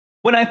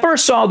When I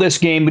first saw this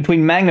game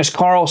between Magnus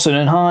Carlsen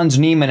and Hans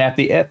Niemann at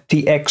the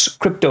FTX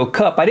Crypto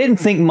Cup, I didn't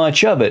think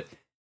much of it.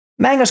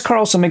 Magnus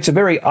Carlsen makes a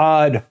very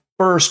odd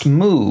first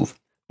move.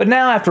 But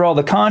now, after all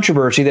the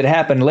controversy that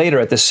happened later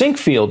at the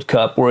Sinkfield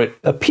Cup, where it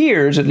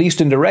appears, at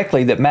least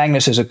indirectly, that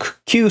Magnus has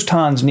accused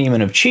Hans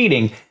Niemann of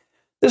cheating,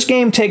 this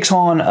game takes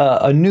on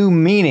a new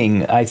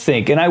meaning, I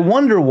think. And I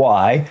wonder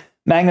why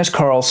Magnus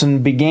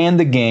Carlsen began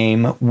the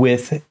game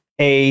with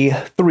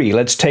A3.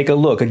 Let's take a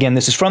look. Again,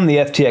 this is from the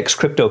FTX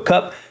Crypto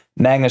Cup.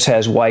 Magnus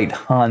has white,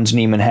 Hans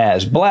Niemann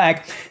has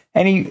black.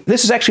 And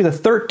this is actually the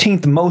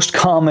 13th most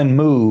common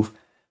move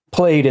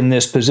played in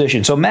this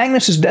position. So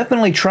Magnus is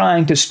definitely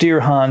trying to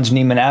steer Hans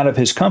Niemann out of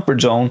his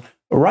comfort zone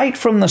right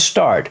from the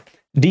start.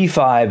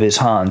 D5 is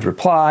Hans'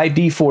 reply,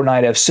 D4,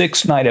 knight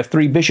F6, knight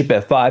F3, bishop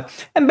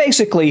F5. And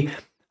basically,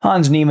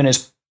 Hans Niemann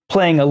is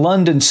playing a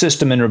London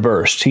system in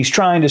reverse. He's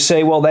trying to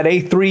say, well, that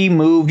A3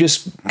 move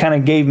just kind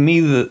of gave me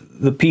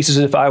the pieces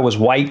if I was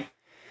white,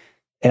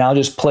 and I'll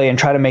just play and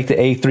try to make the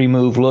A3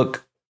 move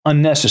look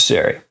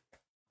unnecessary.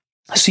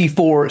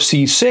 C4,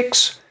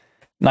 C6,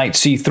 knight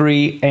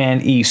C3,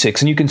 and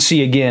E6. And you can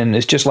see, again,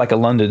 it's just like a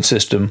London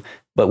system,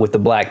 but with the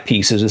black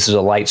pieces. This is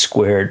a light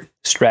squared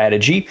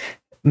strategy.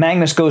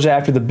 Magnus goes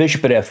after the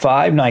bishop at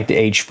F5, knight to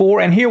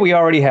H4, and here we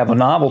already have a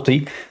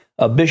novelty,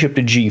 a bishop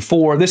to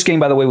G4. This game,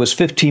 by the way, was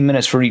 15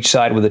 minutes for each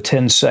side with a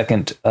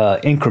 10-second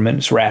increment.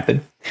 It's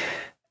rapid.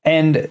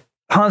 And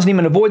Hans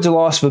Niemann avoids the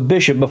loss of a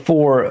bishop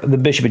before the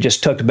bishop had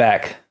just tucked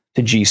back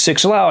to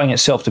G6, allowing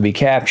itself to be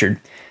captured.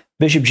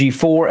 Bishop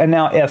G4, and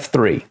now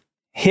F3.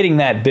 Hitting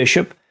that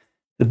bishop,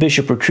 the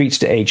bishop retreats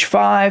to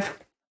H5,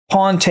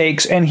 pawn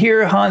takes, and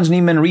here Hans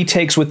Niemann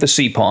retakes with the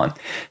C-pawn.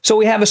 So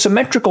we have a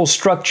symmetrical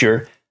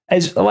structure,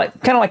 as kind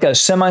of like a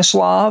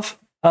semi-Slav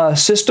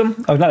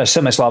system. Oh, not a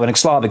semi-Slav, a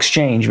Slav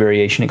exchange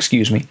variation,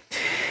 excuse me.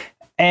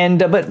 And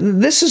but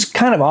this is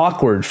kind of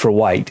awkward for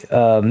white.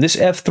 This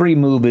F3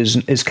 move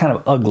is kind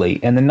of ugly,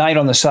 and the knight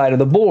on the side of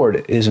the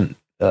board isn't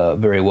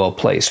very well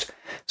placed.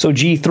 So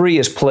G3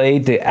 is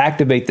played to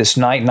activate this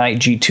knight, knight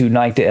G2,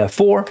 knight to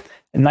F4,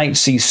 knight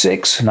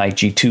C6, knight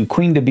G2,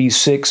 queen to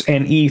B6,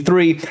 and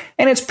E3.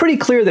 And it's pretty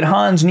clear that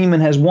Hans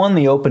Niemann has won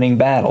the opening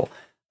battle.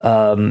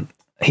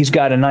 He's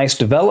got a nice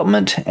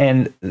development,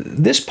 and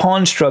this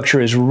pawn structure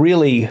is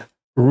really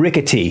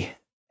rickety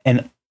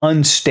and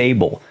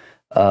unstable.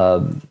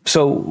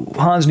 So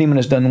Hans Niemann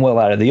has done well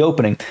out of the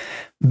opening.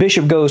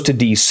 Bishop goes to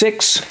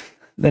D6.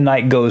 The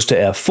knight goes to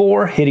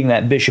F4, hitting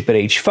that bishop at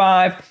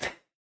H5.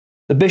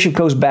 The bishop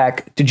goes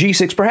back to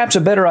G6. Perhaps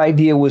a better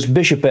idea was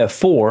bishop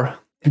F4,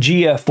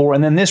 GF4,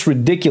 and then this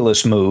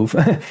ridiculous move.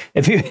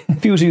 If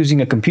he was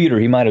using a computer,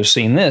 he might have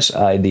seen this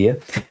idea.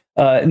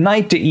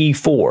 Knight to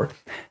E4,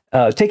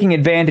 taking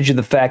advantage of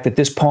the fact that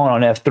this pawn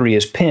on F3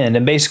 is pinned.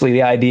 And basically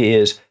the idea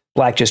is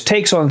black just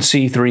takes on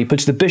C3,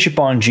 puts the bishop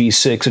on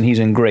G6, and he's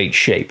in great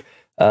shape.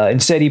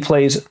 Instead, he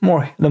plays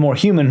the more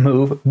human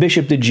move,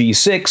 bishop to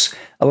G6,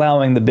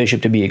 allowing the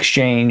bishop to be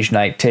exchanged,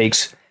 knight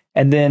takes.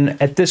 And then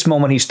at this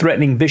moment, he's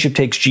threatening bishop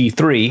takes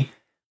G3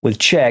 with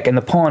check, and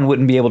the pawn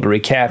wouldn't be able to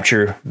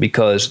recapture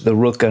because the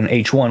rook on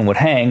H1 would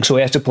hang. So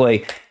he has to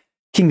play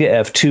king to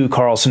F2.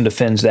 Carlsen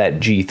defends that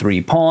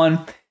G3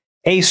 pawn.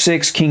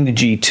 A6, king to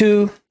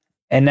G2,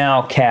 and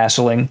now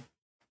castling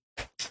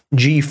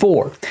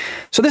G4.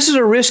 So this is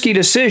a risky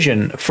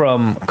decision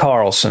from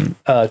Carlsen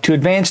to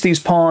advance these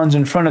pawns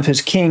in front of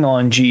his king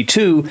on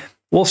G2.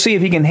 We'll see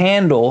if he can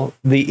handle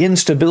the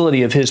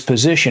instability of his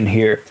position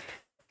here.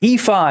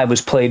 E5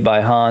 was played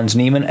by Hans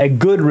Niemann, a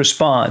good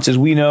response. As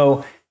we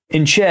know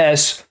in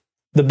chess,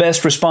 the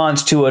best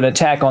response to an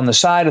attack on the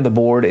side of the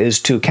board is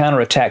to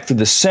counterattack through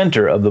the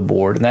center of the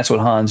board, and that's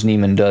what Hans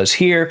Niemann does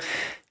here.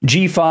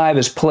 G5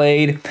 is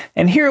played,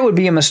 and here it would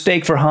be a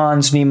mistake for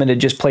Hans Niemann to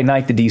just play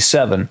knight to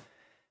D7,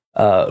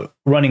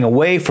 running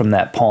away from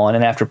that pawn,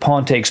 and after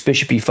pawn takes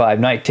bishop E5,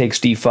 knight takes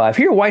D5.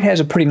 Here white has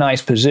a pretty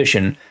nice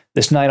position.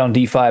 This knight on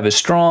D5 is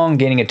strong,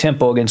 gaining a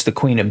tempo against the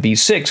queen at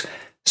B6.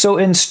 So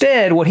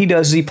instead, what he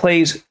does is he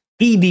plays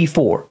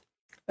ED4.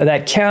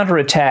 That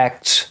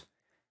counterattacks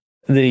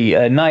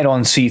the knight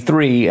on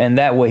C3, and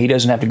that way he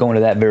doesn't have to go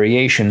into that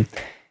variation.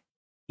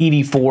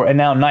 ED4, and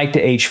now knight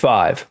to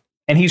H5.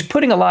 And he's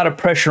putting a lot of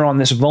pressure on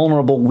this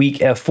vulnerable, weak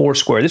F4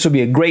 square. This would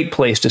be a great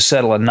place to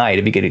settle a knight.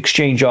 If he could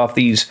exchange off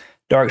these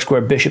dark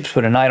square bishops,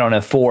 put a knight on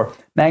F4,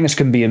 Magnus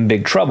can be in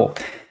big trouble.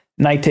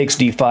 Knight takes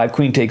D5,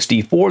 queen takes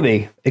D4.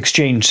 They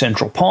exchange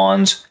central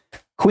pawns.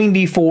 Queen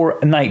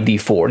D4, knight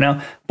D4.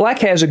 Now, black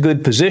has a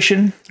good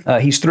position.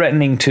 He's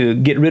threatening to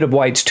get rid of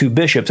white's two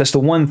bishops. That's the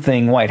one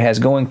thing white has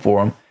going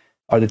for him,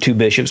 are the two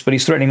bishops. But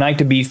he's threatening knight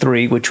to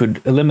B3, which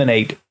would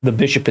eliminate the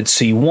bishop at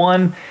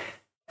C1.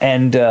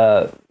 And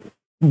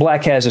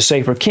black has a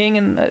safer king,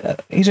 and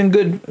he's in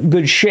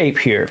good shape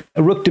here.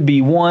 A rook to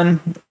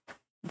B1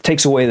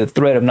 takes away the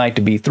threat of knight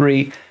to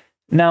B3.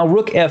 Now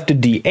rook F to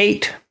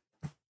D8,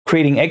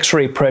 creating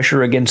X-ray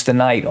pressure against the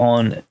knight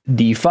on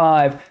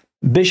D5.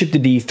 Bishop to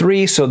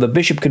D3, so the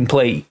bishop can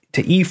play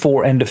to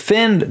E4 and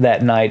defend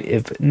that knight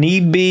if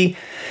need be.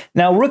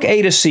 Now rook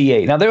A to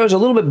C8. Now there was a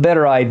little bit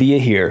better idea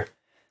here.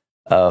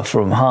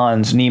 from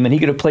Hans Niemann. He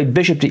could have played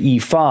bishop to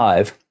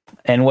e5,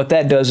 and what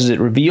that does is it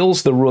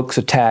reveals the rook's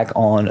attack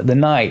on the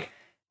knight.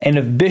 And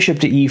if bishop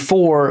to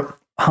e4,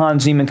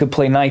 Hans Niemann could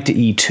play knight to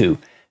e2.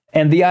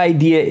 And the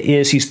idea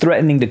is he's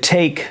threatening to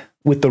take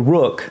with the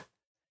rook,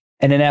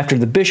 and then after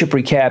the bishop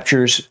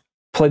recaptures,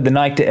 play the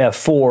knight to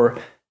f4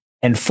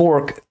 and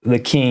fork the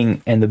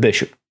king and the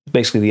bishop.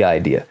 Basically the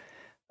idea.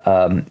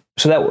 So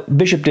that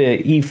bishop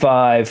to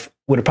e5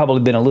 would have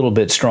probably been a little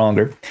bit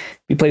stronger.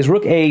 He plays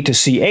rook a to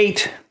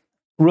c8,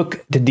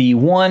 rook to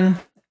d1,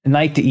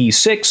 knight to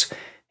e6.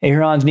 And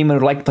here Hans Niemann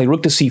would like to play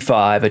rook to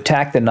c5,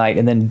 attack the knight,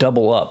 and then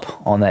double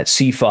up on that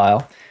c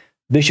file.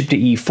 Bishop to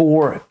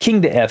e4,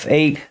 king to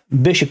f8,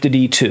 bishop to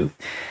d2.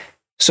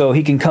 So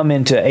he can come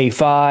into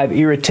a5,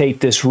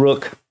 irritate this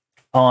rook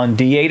on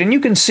d8. And you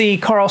can see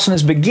Carlsen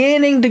is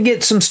beginning to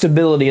get some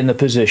stability in the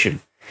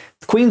position.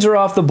 The queens are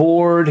off the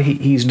board.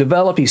 He's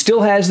developed. He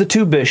still has the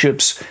two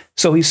bishops.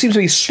 So he seems to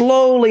be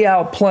slowly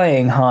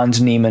outplaying Hans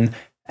Niemann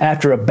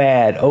after a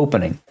bad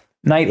opening.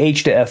 Knight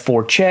h to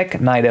f4 check,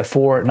 knight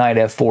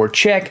f4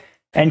 check,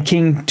 and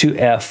king to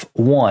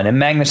f1. And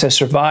Magnus has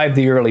survived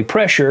the early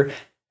pressure,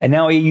 and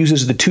now he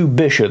uses the two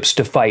bishops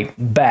to fight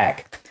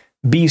back.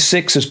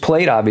 b6 is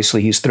played.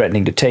 Obviously, he's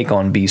threatening to take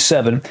on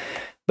b7.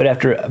 But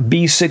after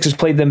b6 is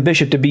played, then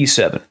bishop to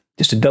b7.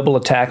 Just a double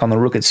attack on the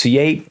rook at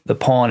c8, the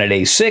pawn at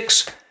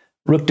a6,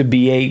 rook to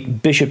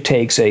b8, bishop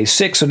takes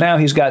a6. So now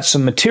he's got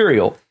some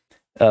material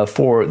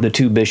for the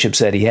two bishops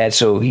that he had.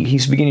 So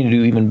he's beginning to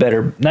do even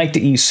better. Knight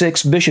to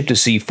e6, bishop to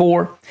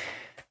c4,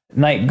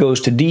 knight goes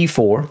to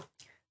d4,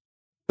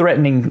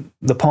 threatening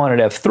the pawn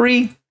at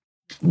f3,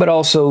 but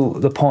also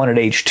the pawn at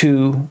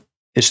h2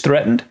 is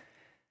threatened.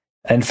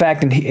 In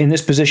fact, in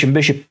this position,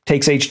 bishop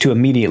takes h2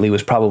 immediately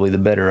was probably the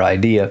better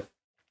idea.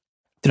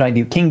 Then I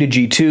do king to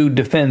g2,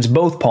 defends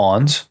both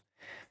pawns.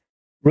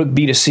 Rook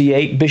b to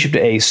c8, bishop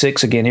to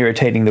a6, again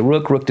irritating the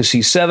rook, rook to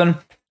c7,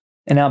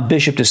 and now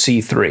bishop to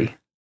c3,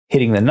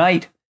 hitting the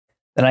knight.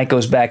 The knight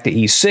goes back to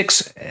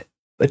e6,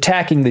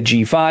 attacking the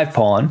g5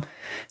 pawn.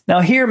 Now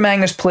here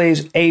Magnus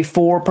plays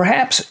a4,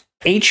 perhaps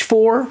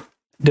h4,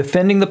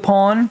 defending the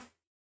pawn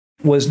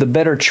was the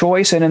better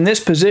choice. And in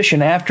this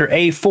position, after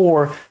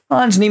a4,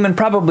 Hans Niemann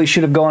probably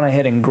should have gone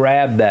ahead and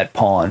grabbed that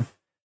pawn.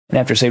 And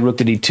after, say, rook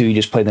to d2, you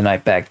just play the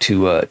knight back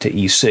to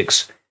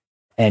e6,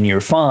 and you're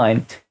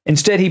fine.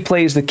 Instead, he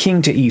plays the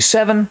king to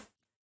e7,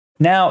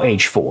 now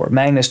h4.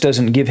 Magnus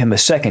doesn't give him a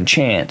second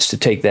chance to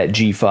take that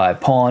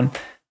g5 pawn.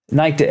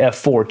 Knight to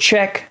f4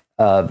 check.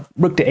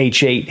 Rook to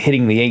h8,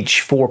 hitting the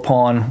h4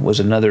 pawn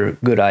was another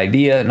good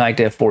idea. Knight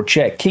to f4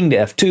 check, king to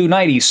f2,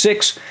 knight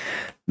e6,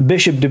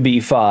 bishop to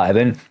b5.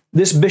 And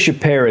this bishop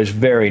pair is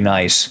very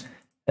nice.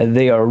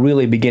 They are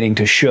really beginning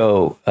to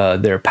show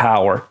their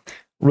power.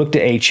 Rook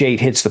to h8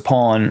 hits the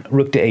pawn,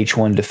 rook to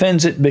h1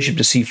 defends it, bishop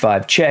to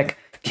c5 check,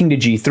 king to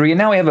g3. And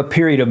now we have a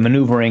period of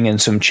maneuvering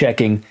and some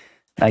checking.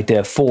 Knight to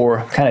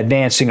f4, kind of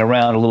dancing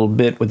around a little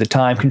bit with the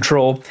time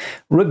control.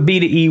 Rook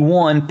b to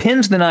e1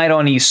 pins the knight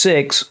on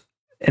e6,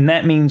 and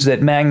that means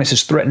that Magnus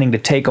is threatening to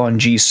take on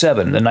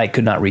g7. The knight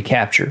could not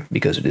recapture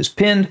because it is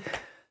pinned.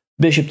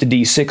 Bishop to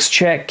d6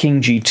 check,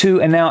 king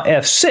g2, and now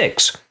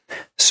f6.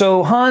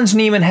 So Hans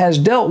Niemann has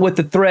dealt with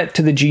the threat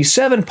to the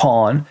g7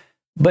 pawn,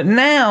 but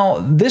now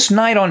this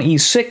knight on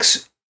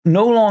e6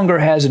 no longer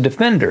has a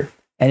defender,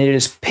 and it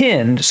is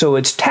pinned, so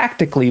it's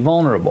tactically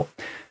vulnerable.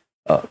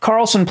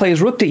 Carlsen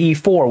plays rook to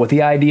e4 with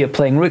the idea of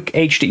playing rook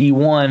h to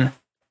e1,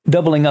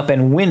 doubling up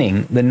and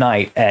winning the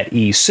knight at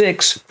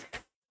e6.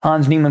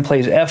 Hans Niemann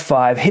plays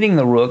f5, hitting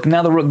the rook.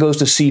 Now the rook goes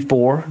to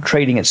c4,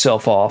 trading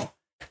itself off.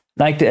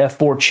 Knight to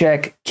f4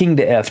 check, king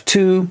to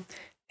f2.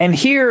 And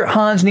here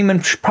Hans Niemann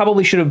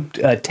probably should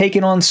have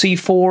taken on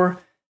c4.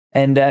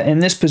 And in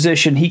this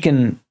position, he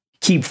can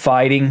keep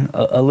fighting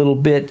a little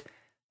bit.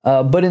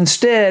 But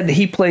instead,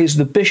 he plays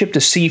the bishop to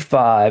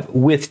c5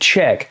 with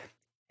check.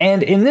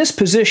 And in this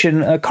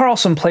position,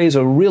 Carlsen plays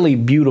a really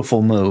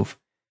beautiful move.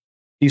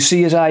 You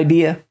see his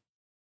idea?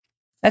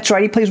 That's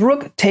right, he plays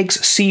rook takes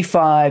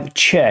c5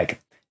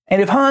 check.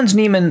 And if Hans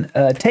Niemann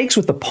takes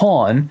with the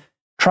pawn,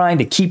 trying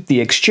to keep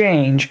the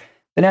exchange,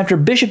 then after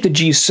bishop to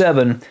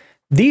g7,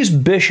 these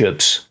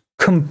bishops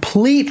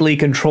completely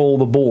control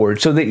the board.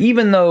 So that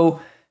even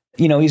though,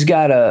 you know, he's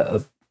got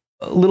a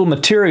little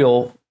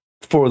material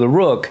for the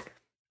rook,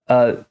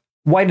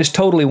 white is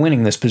totally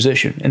winning this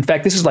position. In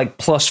fact, this is like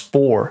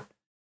 +4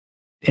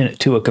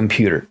 to a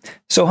computer.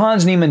 So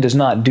Hans Niemann does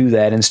not do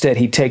that. Instead,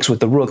 he takes with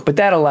the rook, but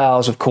that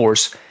allows, of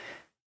course,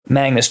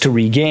 Magnus to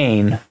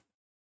regain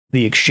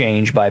the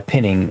exchange by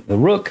pinning the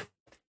rook.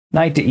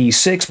 Knight to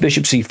e6,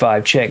 bishop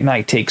c5 check,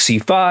 knight takes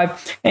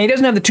c5. And he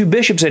doesn't have the two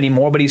bishops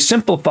anymore, but he's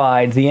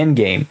simplified the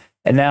endgame.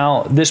 And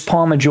now this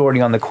pawn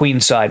majority on the queen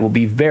side will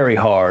be very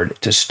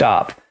hard to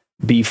stop.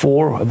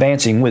 b4,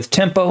 advancing with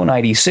tempo,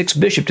 knight e6,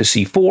 bishop to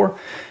c4.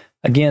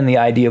 Again, the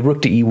idea of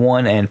rook to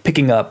e1 and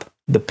picking up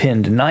the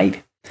pinned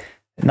knight.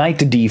 Knight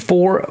to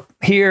d4.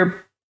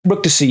 Here,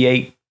 rook to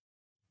c8.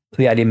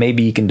 The idea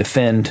maybe he can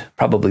defend,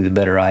 probably the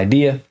better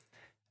idea.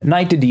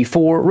 Knight to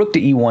d4, rook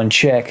to e1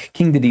 check,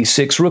 king to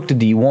d6, rook to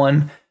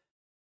d1.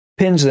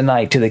 pins the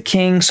knight to the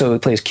king, so he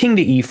plays king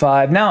to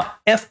e5. Now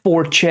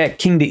f4 check,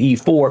 king to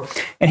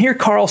e4. And here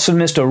Carlsen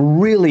missed a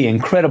really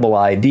incredible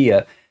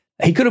idea.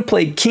 He could have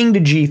played king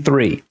to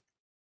g3.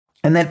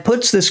 And that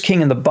puts this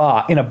king in a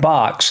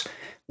box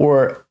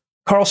where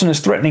Carlsen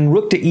is threatening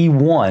rook to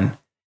e1.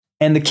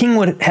 And the king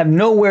would have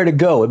nowhere to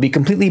go. It'd be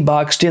completely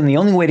boxed in. The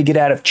only way to get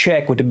out of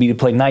check would be to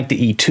play knight to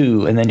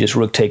e2 and then just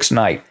rook takes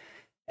knight.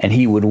 And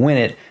he would win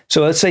it.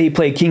 So let's say he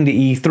played king to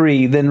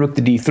e3, then rook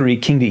to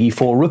d3, king to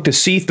e4, rook to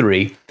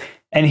c3.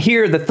 And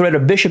here the threat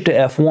of bishop to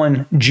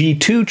f1,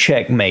 g2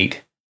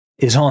 checkmate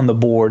is on the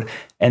board.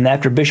 And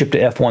after bishop to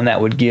f1, that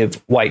would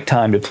give white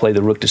time to play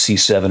the rook to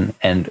c7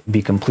 and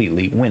be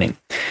completely winning.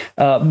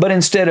 But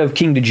instead of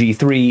king to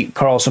g3,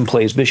 Carlsen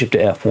plays bishop to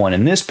f1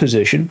 in this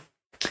position.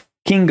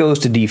 King goes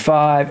to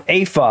d5,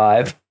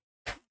 a5,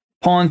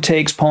 pawn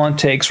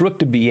takes, rook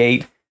to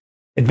b8,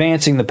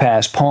 advancing the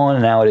passed pawn,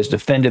 and now it is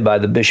defended by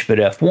the bishop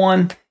at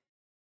f1.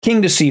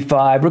 King to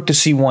c5, rook to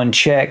c1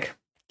 check,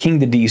 king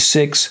to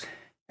d6,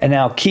 and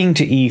now king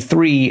to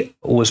e3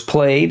 was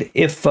played.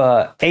 If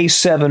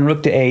a7,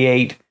 rook to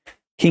a8,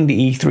 king to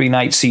e3,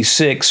 knight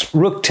c6,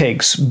 rook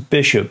takes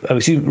bishop,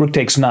 rook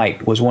takes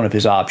knight was one of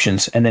his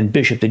options, and then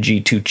bishop to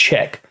g2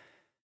 check,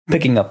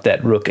 picking up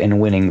that rook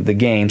and winning the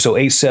game. So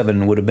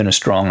a7 would have been a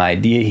strong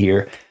idea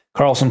here.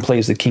 Carlsen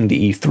plays the king to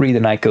e3, the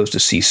knight goes to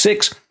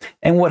c6,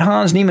 and what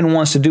Hans Niemann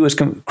wants to do is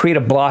create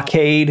a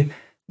blockade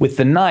with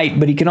the knight,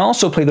 but he can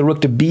also play the rook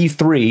to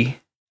b3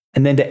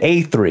 and then to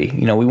a3.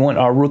 You know, we want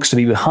our rooks to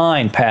be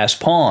behind passed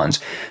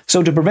pawns.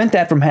 So to prevent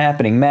that from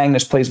happening,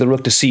 Magnus plays the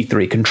rook to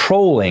c3,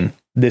 controlling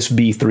this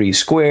b3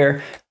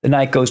 square. The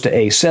knight goes to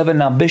a7.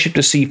 Now bishop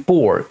to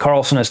c4.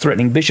 Carlsen is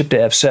threatening bishop to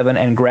f7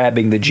 and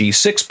grabbing the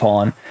g6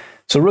 pawn.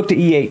 So rook to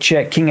e8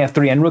 check, king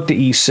f3, and rook to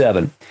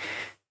e7.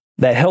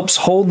 That helps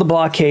hold the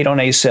blockade on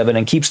a7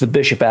 and keeps the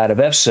bishop out of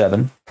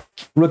f7.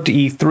 Rook to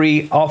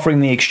e3,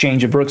 offering the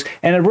exchange of rooks.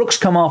 And if rooks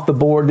come off the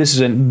board, this is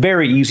a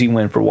very easy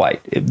win for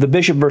white. The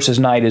bishop versus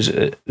knight is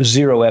a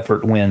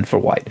zero-effort win for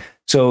white.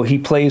 So he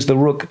plays the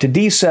rook to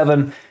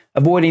d7,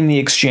 avoiding the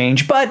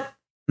exchange, but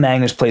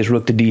Magnus plays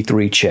rook to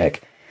d3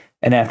 check.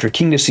 And after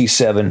king to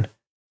c7,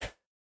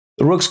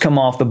 the rooks come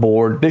off the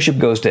board, bishop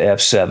goes to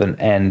f7,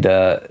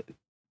 and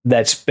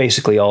that's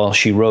basically all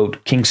she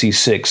wrote. King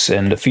c6,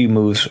 and a few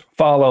moves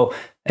follow,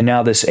 and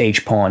now this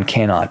h-pawn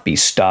cannot be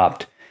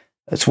stopped.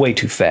 That's way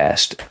too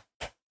fast.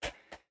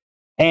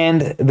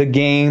 And the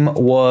game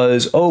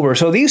was over.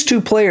 So these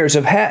two players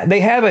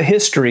have a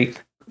history.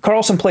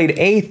 Carlsen played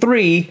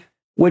a3,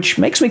 which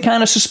makes me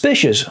kind of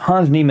suspicious.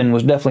 Hans Niemann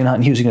was definitely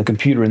not using a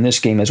computer in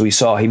this game, as we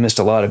saw. He missed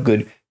a lot of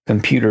good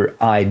computer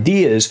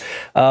ideas.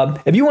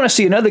 If you want to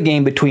see another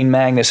game between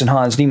Magnus and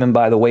Hans Niemann,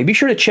 by the way, be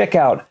sure to check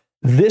out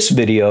this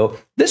video.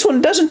 This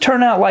one doesn't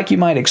turn out like you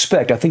might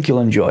expect. I think you'll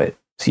enjoy it.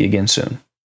 See you again soon.